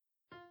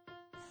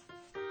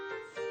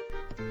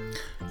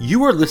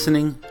You are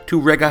listening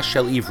to Rega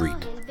Shel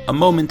Ivrit, a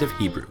moment of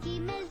Hebrew,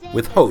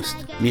 with host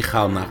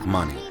Michal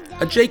Nachmani,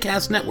 a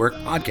JCast Network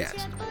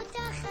podcast.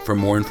 For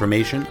more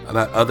information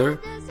about other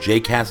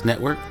JCast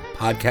Network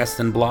podcasts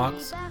and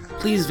blogs,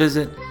 please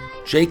visit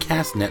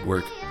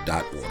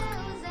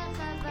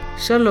jcastnetwork.org.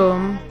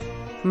 Shalom,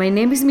 my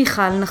name is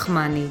Michal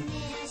Nachmani,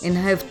 and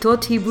I have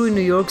taught Hebrew in New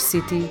York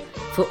City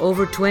for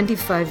over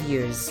 25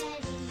 years.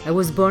 I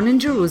was born in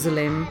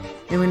Jerusalem,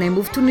 and when I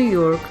moved to New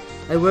York,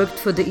 I worked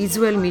for the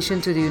Israel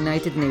Mission to the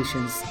United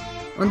Nations.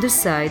 On the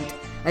side,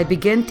 I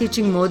began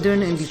teaching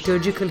modern and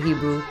liturgical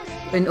Hebrew,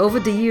 and over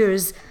the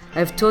years,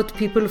 I've taught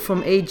people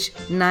from age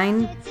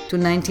 9 to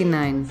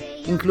 99,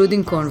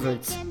 including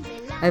converts.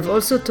 I've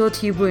also taught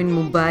Hebrew in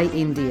Mumbai,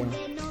 India.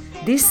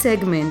 This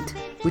segment,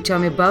 which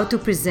I'm about to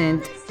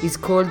present, is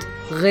called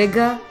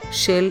Rega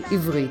Shel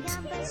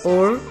Ivrit,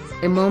 or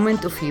A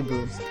Moment of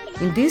Hebrew.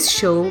 In this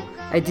show,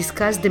 I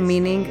discuss the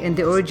meaning and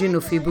the origin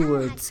of Hebrew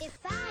words.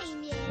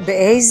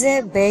 באיזה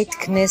בית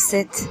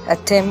כנסת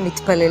אתם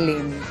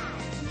מתפללים?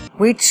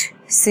 Which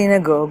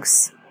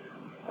synagogues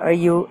are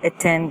you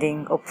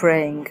attending or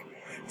praying?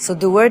 So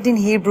the word in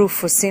Hebrew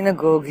for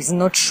synagogue is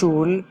not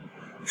shul.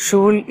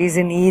 Shul is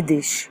in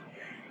Yiddish.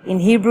 In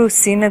Hebrew,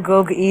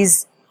 synagogue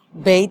is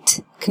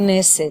Beit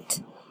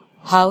Knesset,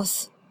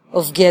 house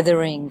of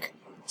gathering,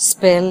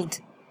 spelled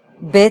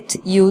Bet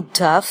Yud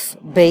Taf,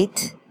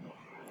 Beit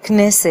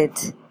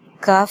Knesset,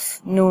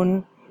 Kaf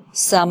Nun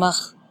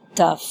Samach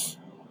Taf.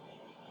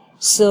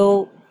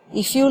 So,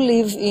 if you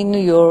live in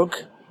New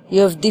York,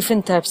 you have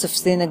different types of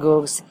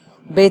synagogues.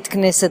 Beit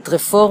Knesset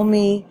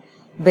Reformi,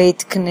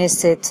 Beit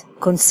Knesset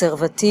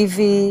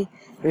Conservativi,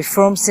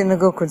 Reform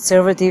Synagogue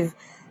Conservative,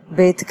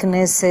 Beit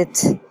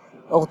Knesset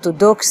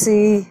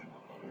Orthodoxy,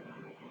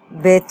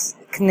 Beit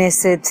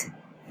Knesset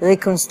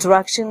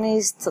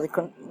Reconstructionist,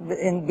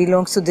 and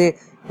belongs to the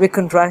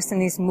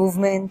Reconstructionist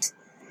movement.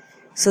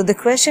 So the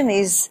question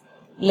is,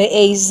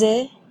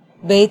 לאיזה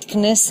בית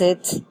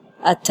כנסת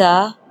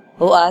אתה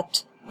או את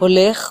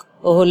הולך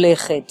או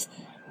הולכת?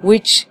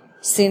 Which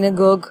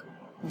synagogue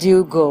do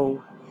you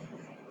go?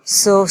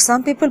 So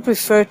some people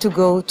prefer to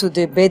go to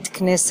the Beit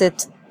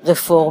Knesset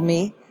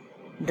Reformi,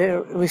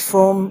 the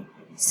Reform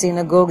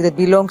synagogue that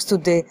belongs to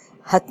the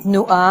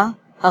Hatnu'a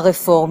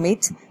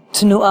HaReformit.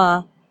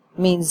 Tnu'a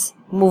means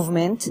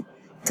movement.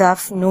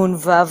 Taf Nun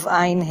Vav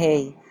Ein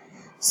Hei.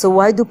 So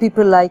why do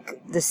people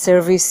like the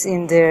service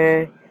in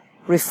the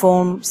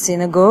Reform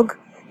synagogue?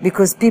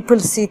 Because people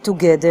sit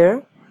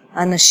together.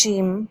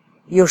 אנשים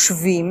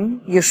יושבים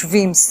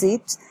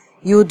sit,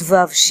 יוד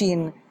וו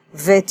שין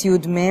ות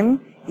יוד מם,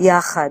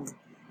 יחד.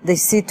 They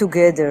sit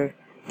together.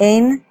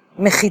 אין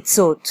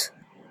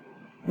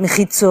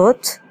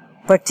מחיצות,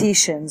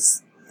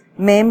 partitions.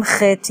 מם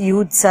חט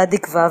יוד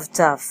צדיק וו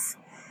תף.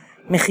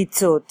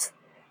 מחיצות.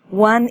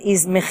 One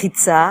is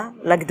מחיצה,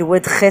 like the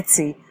word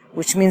חצי,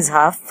 which means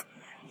half.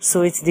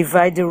 So it's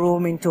divide the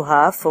room into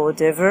half or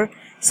whatever.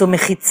 So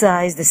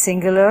מחיצה is the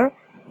singular.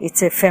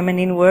 It's a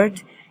feminine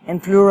word. And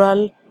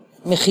plural,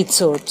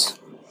 mechitzot.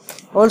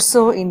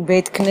 Also in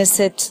Beit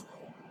Knesset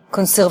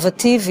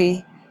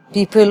Conservativi,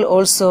 people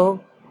also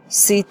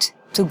sit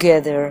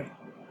together.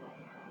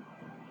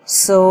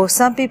 So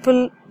some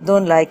people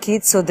don't like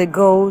it, so they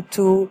go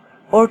to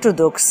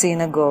Orthodox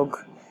synagogue.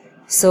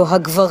 So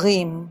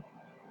Hagvarim,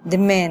 the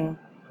men,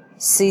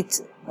 sit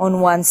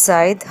on one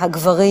side,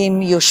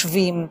 Hagvarim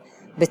yoshvim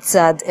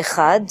bצד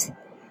אחד,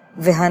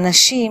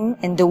 והנשים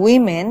and the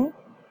women,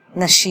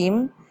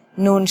 נשים,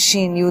 Nun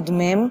Shin Yud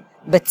Mem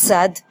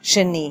בצד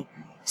שני.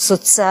 So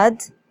צד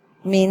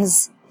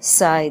means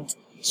side.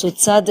 So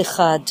צד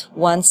אחד,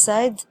 one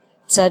side,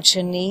 צד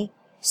שני,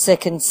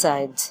 second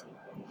side.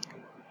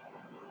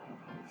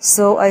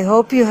 So I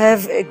hope you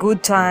have a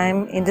good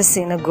time in the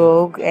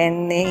synagogue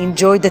and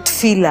enjoy the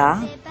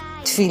tefillah,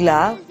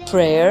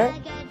 prayer,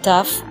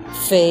 Taf,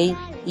 Fei,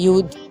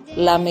 Yud,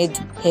 Lamed,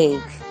 Hey.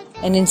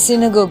 And in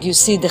synagogue you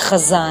see the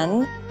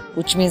chazan,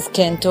 which means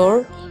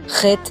cantor,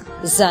 Chet,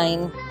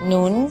 Zain,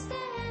 Nun,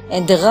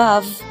 and the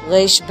Rav,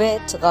 Reish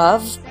Bet,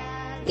 Rav,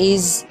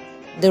 is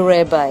the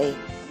rabbi.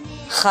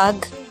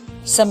 Chag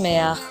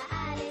Sameach.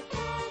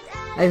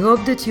 I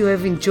hope that you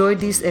have enjoyed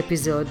this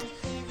episode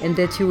and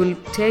that you will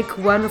take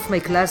one of my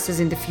classes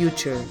in the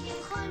future.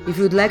 If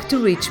you would like to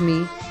reach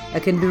me, I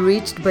can be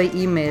reached by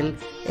email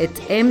at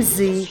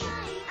mzmotek,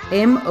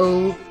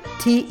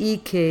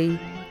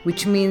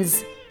 which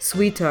means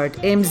sweetheart,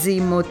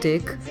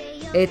 mzmotek,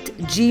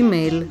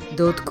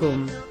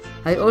 @gmail.com.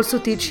 I also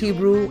teach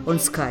Hebrew on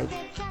Skype.